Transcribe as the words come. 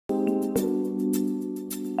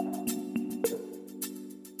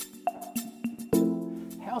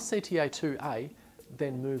CTA2A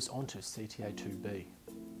then moves on to CTA2B.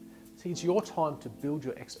 See, it's your time to build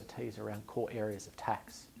your expertise around core areas of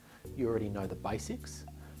tax. You already know the basics,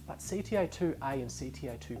 but CTA2A and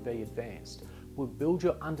CTA2B Advanced will build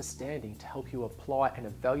your understanding to help you apply and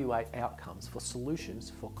evaluate outcomes for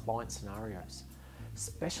solutions for client scenarios.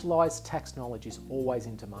 Specialised tax knowledge is always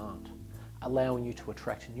in demand, allowing you to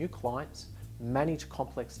attract new clients, manage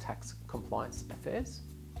complex tax compliance affairs.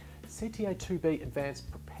 CTA2B Advanced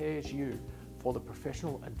prepares you for the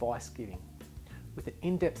professional advice giving with an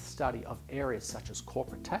in-depth study of areas such as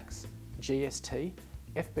corporate tax, GST,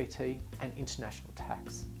 FBT and international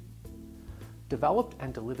tax. Developed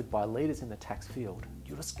and delivered by leaders in the tax field,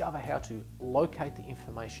 you'll discover how to locate the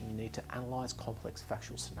information you need to analyse complex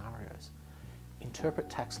factual scenarios, interpret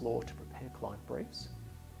tax law to prepare client briefs,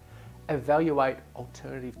 evaluate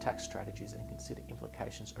alternative tax strategies and consider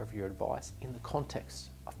implications of your advice in the context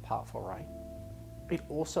of Part 4A. It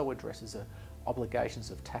also addresses the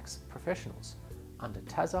obligations of tax professionals under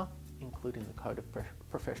TASA, including the Code of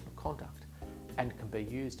Professional Conduct, and can be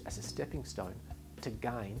used as a stepping stone to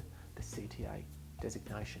gain the CTA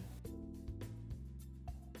designation.